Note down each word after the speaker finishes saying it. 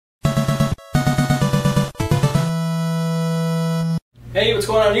Hey, what's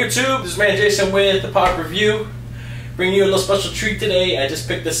going on YouTube? This is man Jason with the Pop Review. Bringing you a little special treat today. I just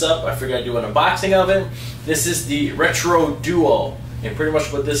picked this up. I figured I'd do an unboxing of it. This is the Retro Duo. And pretty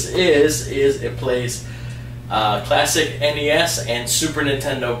much what this is it plays classic NES and Super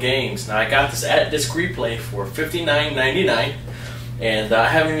Nintendo games. Now I got this at Disc Replay for $59.99. And I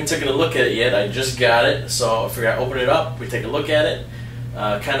haven't even taken a look at it yet. I just got it. So I figured I'd open it up, we take a look at it.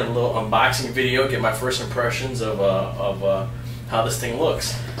 Kind of a little unboxing video, get my first impressions of how this thing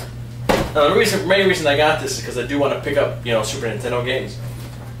looks. Now the main reason I got this is because I do want to pick up, Super Nintendo games.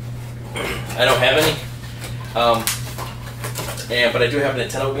 I don't have any, but I do have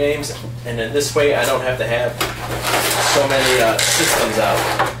Nintendo games, and then this way I don't have to have so many systems out.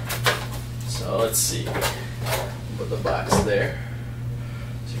 So let's see. Put the box there,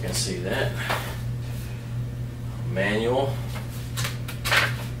 so you can see that. Manual.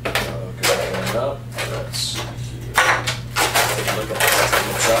 Open it up. Let's see here. Take a look at the system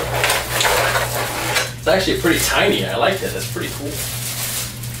itself. It's actually pretty tiny. I like that. That's pretty cool.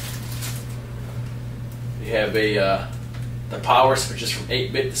 You have the power switches from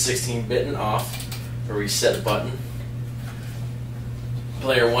 8-bit to 16-bit and off. A reset button.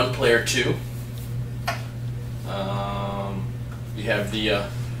 Player 1, player 2. You have the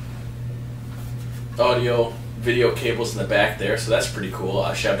audio video cables in the back there, so that's pretty cool.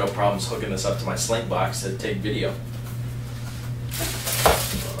 I should have no problems hooking this up to my Slink box to take video.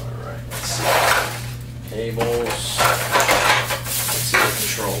 Alright, let's see. Cables. Let's see the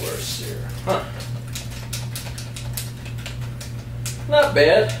controllers here. Huh. Not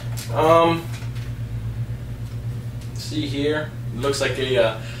bad. See here, it looks like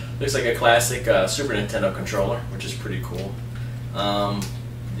a classic Super Nintendo controller, which is pretty cool.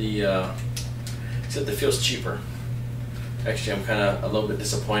 Except it feels cheaper. Actually, I'm kind of a little bit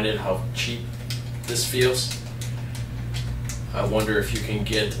disappointed how cheap this feels. I wonder if you can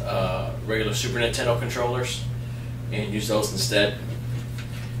get regular Super Nintendo controllers and use those instead.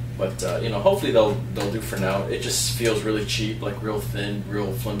 But hopefully they'll do for now. It just feels really cheap, like real thin,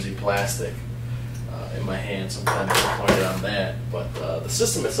 real flimsy plastic in my hand. So I'm kind of disappointed on that. But the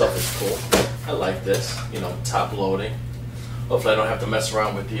system itself is cool. I like this. Top loading. Hopefully I don't have to mess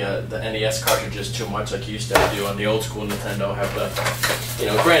around with the NES cartridges too much like you used to have to do on the old school Nintendo. Have to,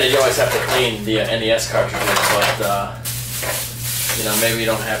 granted you always have to clean the NES cartridges, but maybe you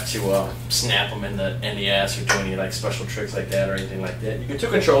don't have to snap them in the NES or do any special tricks like that or anything like that. You get two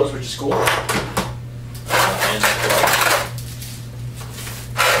controllers, which is cool, and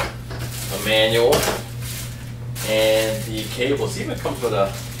a manual and the cables. It even comes with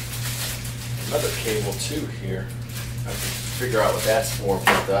another cable too here. I have to figure out what that's for,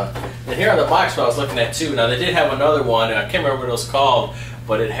 but and here on the box what I was looking at too. Now they did have another one, and I can't remember what it was called,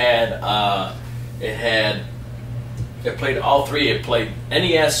 but it played all three. It played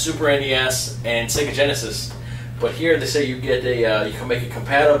NES, Super NES, and Sega Genesis. But here they say you get you can make it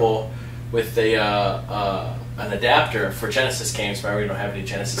compatible with an adapter for Genesis games. But I really don't have any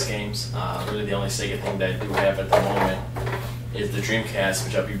Genesis games. Really, the only Sega thing that I do have at the moment is the Dreamcast,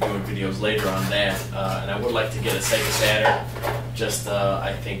 which I'll be doing videos later on that, and I would like to get a Sega Saturn. Just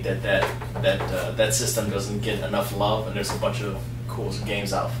I think that system doesn't get enough love, and there's a bunch of cool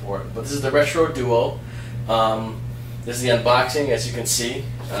games out for it. But this is the Retro Duo. This is the unboxing, as you can see.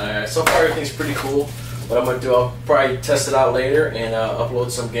 So far everything's pretty cool. What I'm going to do, I'll probably test it out later and upload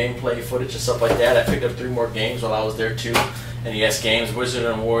some gameplay footage and stuff like that. I picked up 3 more games while I was there too. NES games, Wizard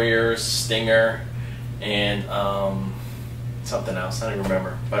and Warriors, Stinger, and something else, I don't even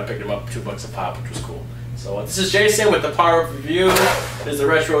remember, but I picked them up $2 a pop, which was cool. So this is Jason with the Power Review. This is the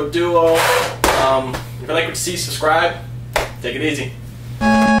Retro Duo. If you like what you see, subscribe. Take it easy.